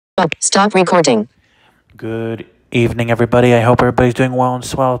Stop recording. Good evening, everybody. I hope everybody's doing well and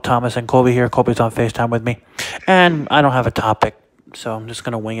swell. Thomas and Colby here. Colby's on FaceTime with me. And I don't have a topic, so I'm just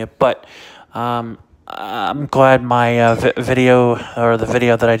going to wing it. But I'm glad my video, or the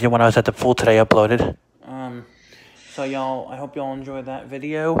video that I did when I was at the pool today, uploaded. So, y'all, I hope y'all enjoyed that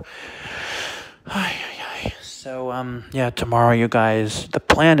video. So, yeah, tomorrow, you guys, the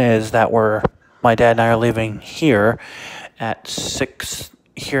plan is that my dad and I are leaving here at 6,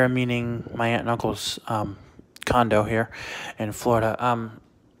 here meaning my aunt and uncle's condo here in Florida.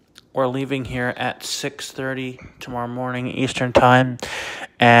 We're leaving here at 6:30 tomorrow morning Eastern time,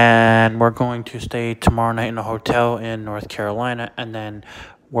 and we're going to stay tomorrow night in a hotel in North Carolina, and then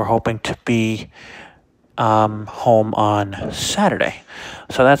we're hoping to be home on Saturday.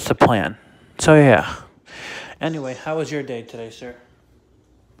 So that's the plan. So yeah. Anyway, how was your day today, sir?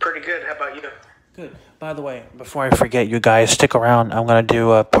 Pretty good. How about you? Good. By the way, before I forget, you guys, stick around. I'm going to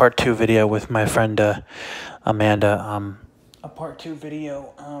do a part 2 video with my friend Amanda. A part 2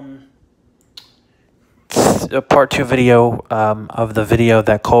 video, of the video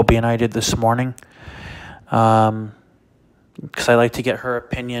that Colby and I did this morning. Because I like to get her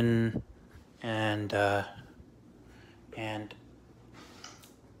opinion and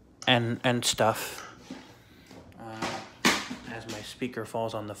stuff. As my speaker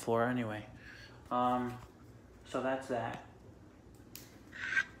falls on the floor anyway. So that's that.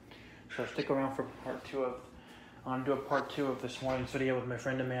 So stick around for part 2 of, I'm going to do a part 2 of this morning's video with my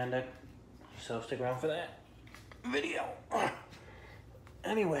friend Amanda. So stick around for that video.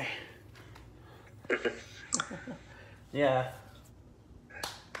 Anyway. Yeah.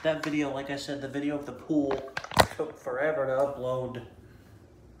 That video, like I said, the video of the pool took forever to upload.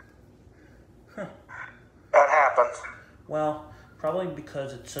 That happens. Well, probably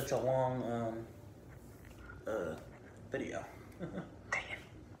because it's such a long video. Dang it.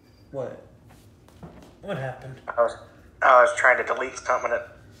 What? What happened? I was trying to delete something and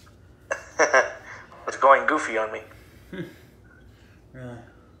it was going goofy on me. Really?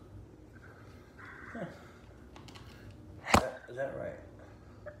 Huh. Is that right?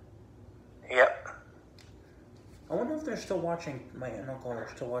 Yep. I wonder if they're still watching, my aunt and uncle are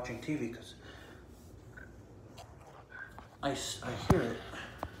still watching TV, because I hear it.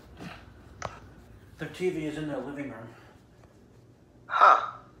 Their TV is in their living room.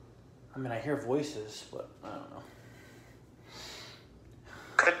 Huh. I mean, I hear voices, but I don't know.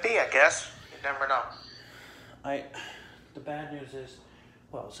 Could be, I guess. You never know. The bad news is,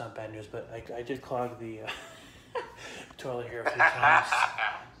 well, it's not bad news, but I did clog the toilet here a few times.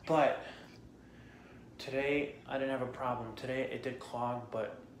 But today, I didn't have a problem. Today, it did clog,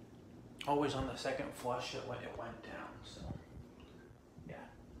 but always on the second flush, it went down, so, yeah.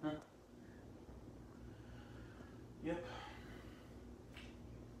 Huh? Yep.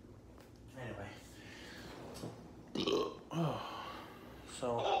 Anyway. So,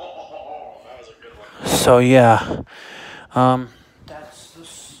 that was a good one. so yeah. That's the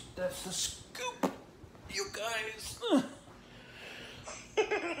scoop, you guys.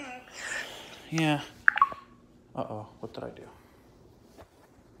 Yeah. Uh-oh, what did I do?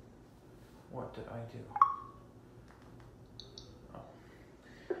 What did I do? Oh.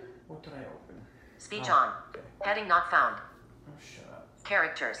 What did I open? Speech on. Okay. Heading not found. Oh, shut up.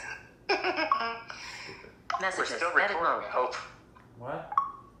 Characters. We're Messages. still Edit recording, mode. I hope. What?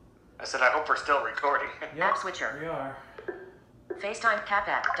 I said, I hope we're still recording. App switcher. We are. FaceTime cap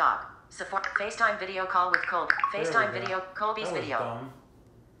at dog. Support FaceTime video call with Colby. FaceTime we go. video Colby's That was video. dumb.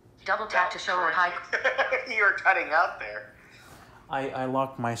 Double tap to show or hide. You were cutting out there. I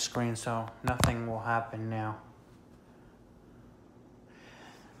locked my screen, so nothing will happen now.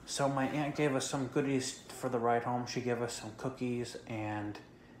 So my aunt gave us some goodies for the ride home. She gave us some cookies and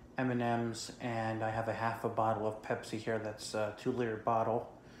M&Ms, and I have a half a bottle of Pepsi here. That's a 2-liter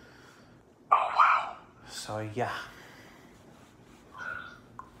bottle. Oh, wow. So yeah.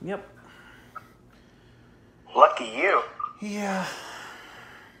 Yep. Lucky you. Yeah.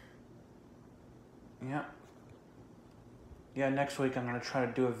 Yeah. Yeah, next week I'm going to try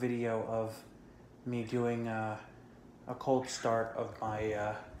to do a video of me doing a cold start of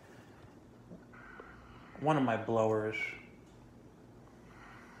my, one of my blowers,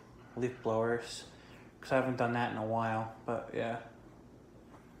 leaf blowers, because I haven't done that in a while, but yeah.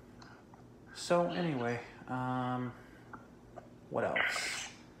 So anyway, what else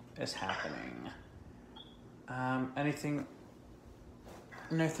is happening? Anything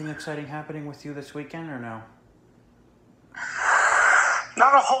exciting happening with you this weekend or no?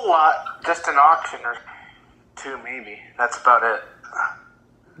 Not a whole lot. Just an auction or two, maybe. That's about it.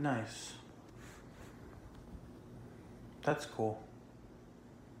 Nice. That's cool.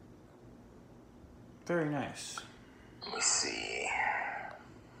 Very nice. Let me see.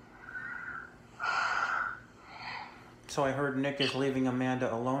 So I heard Nick is leaving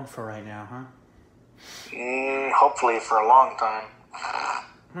Amanda alone for right now, huh? Hopefully for a long time.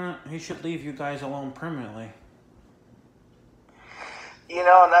 He should leave you guys alone permanently. You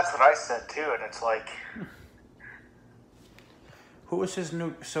know, and that's what I said too, and it's like... Who is his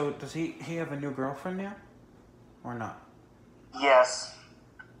new... So does he have a new girlfriend now? Or not? Yes.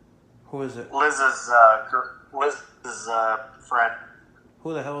 Who is it? Liz's friend.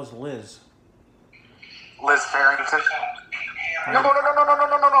 Who the hell is Liz? Liz Farrington. No.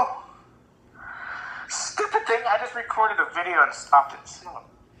 Stupid thing, I just recorded a video and stopped it.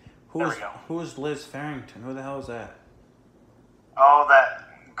 There we go. Who is Liz Farrington? Who the hell is that? Oh,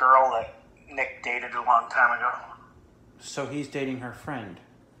 that girl that Nick dated a long time ago. So he's dating her friend.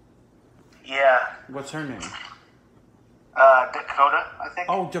 Yeah. What's her name? Dakota, I think.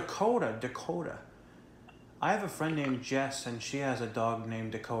 Oh, Dakota. I have a friend named Jess, and she has a dog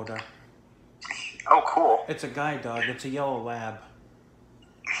named Dakota. Oh, cool. It's a guy dog. It's a yellow lab.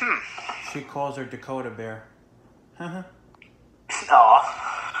 She calls her Dakota Bear. Aw.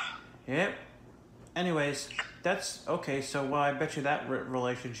 Yep. Anyways, that's okay. So, well, I bet you that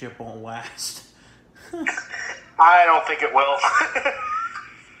relationship won't last. I don't think it will.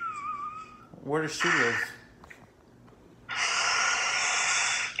 Where does she live?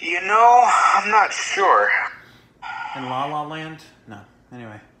 You know, I'm not sure. In La La Land? No.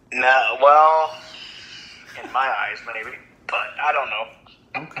 Anyway. No, well, in my eyes, maybe, but I don't know.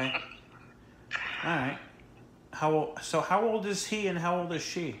 Okay. All right. How old is he and how old is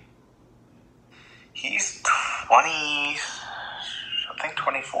she? He's 20, I think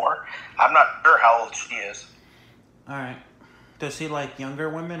 24. I'm not sure how old she is. All right. Does he like younger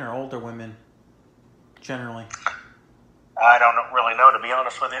women or older women? Generally. I don't really know, to be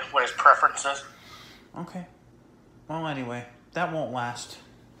honest with you, what his preference is. Okay. Well, anyway, that won't last.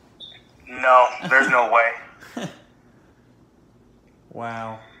 No, there's no way.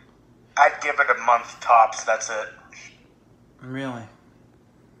 Wow. I'd give it a month tops, that's it. Really?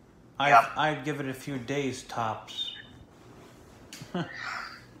 Yeah. I'd give it a few days tops. Okay.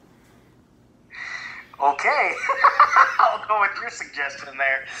 I'll go with your suggestion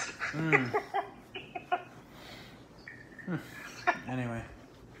there. Anyway.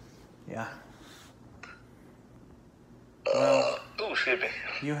 Yeah. Well, oh, excuse me.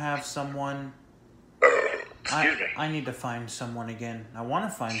 you have someone... Excuse me. I need to find someone again. I want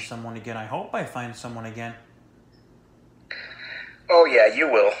to find someone again. I hope I find someone again. Oh, yeah, you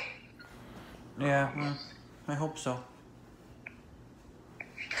will. Yeah, well, I hope so.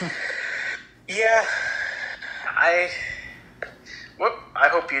 Yeah. I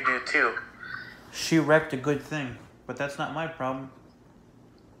hope you do too. She wrecked a good thing, but that's not my problem.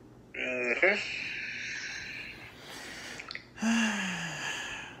 Mm-hmm.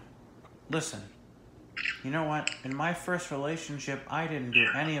 Listen, you know what? In my first relationship, I didn't do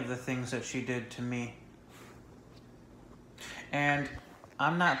any of the things that she did to me. And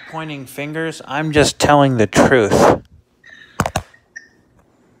I'm not pointing fingers, I'm just telling the truth.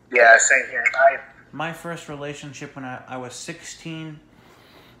 Yeah, same here. My first relationship when I was 16,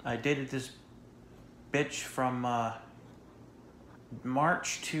 I dated this bitch from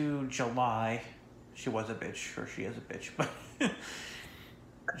March to July. She was a bitch, or she is a bitch, but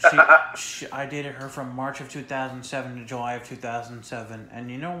I dated her from March of 2007 to July of 2007.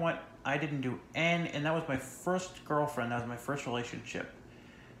 And you know what? I didn't do and that was my first girlfriend. That was my first relationship.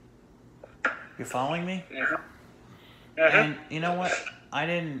 You following me? Mm-hmm. And you know what?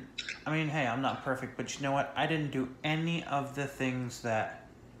 Hey, I'm not perfect, but you know what? I didn't do any of the things that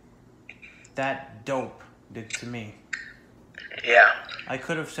dope did to me. Yeah. I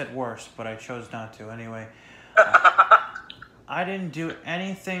could have said worse, but I chose not to. Anyway, I didn't do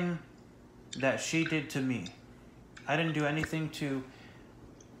anything that she did to me. I didn't do anything to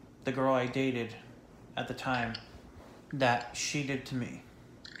the girl I dated at the time that she did to me.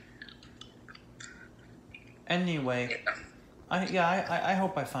 Anyway, I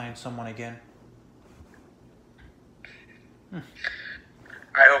hope I find someone again. I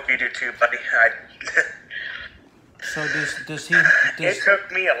hope you do too, buddy. So does he? It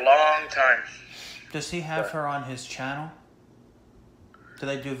took me a long time. Does he have her on his channel? Do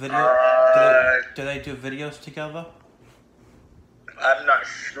they do video? Do they do videos together? I'm not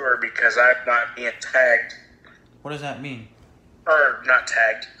sure because I'm not being tagged. What does that mean? Or not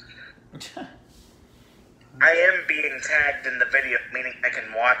tagged. I am being tagged in the video, meaning I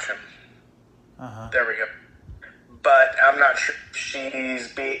can watch them. Uh-huh. There we go. But I'm not sure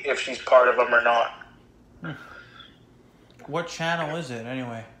if she's part of them or not. What channel is it,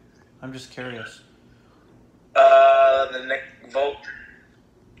 anyway? I'm just curious. the Nick Vote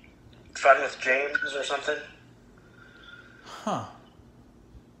Fun with James or something. Huh.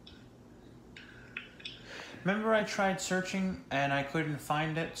 Remember I tried searching and I couldn't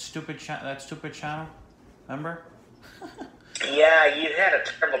find it? That stupid channel? Remember? Yeah, you had a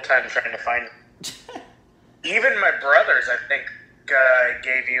terrible time trying to find it. Even my brothers, I think,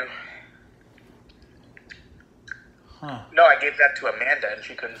 gave you. Huh. No, I gave that to Amanda and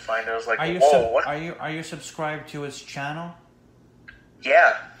she couldn't find it. I was like, what? Are you subscribed to his channel?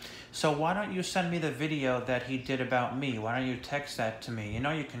 Yeah. So why don't you send me the video that he did about me? Why don't you text that to me? You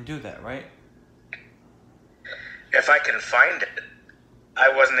know you can do that, right? If I can find it. I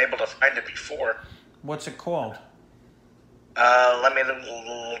wasn't able to find it before. What's it called? Let me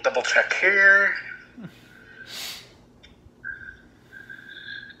double check here.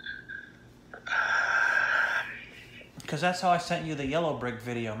 Because that's how I sent you the yellow brick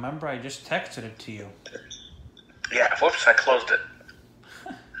video. Remember, I just texted it to you. Yeah, whoops, I closed it.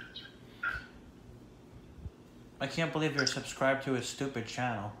 I can't believe you're subscribed to his stupid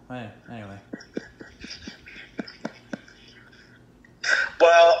channel. Anyway.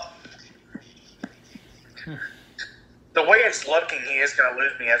 Well, the way it's looking, he is going to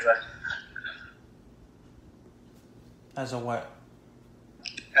lose me as a... As a what?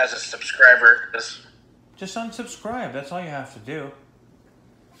 As a subscriber. Just unsubscribe. That's all you have to do.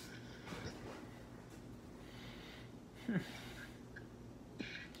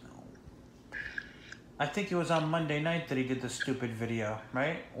 I think it was on Monday night that he did the stupid video,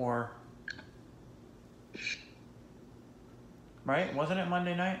 right? Or... Right? Wasn't it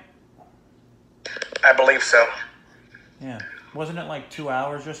Monday night? I believe so. Yeah. Wasn't it like 2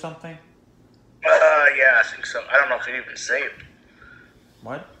 hours or something? Yeah, I think so. I don't know if it even saved.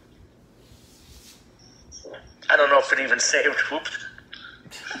 What? I don't know if it even saved. Whoops.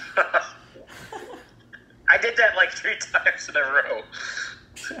 I did that like 3 times in a row.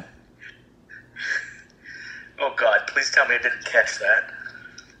 Oh God, please tell me I didn't catch that.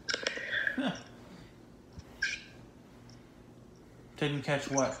 Didn't catch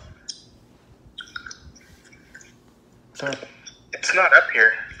what? Sir? It's not up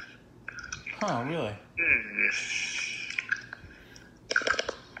here. Huh, really?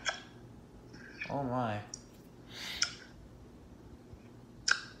 Oh my.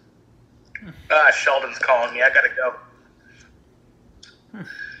 Sheldon's calling me. I gotta go.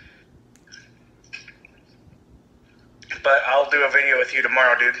 But I'll do a video with you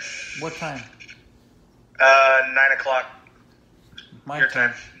tomorrow, dude. What time? 9 o'clock. My Your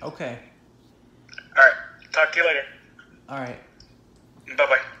time. Okay. Alright. Talk to you later. Alright.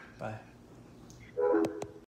 Bye-bye.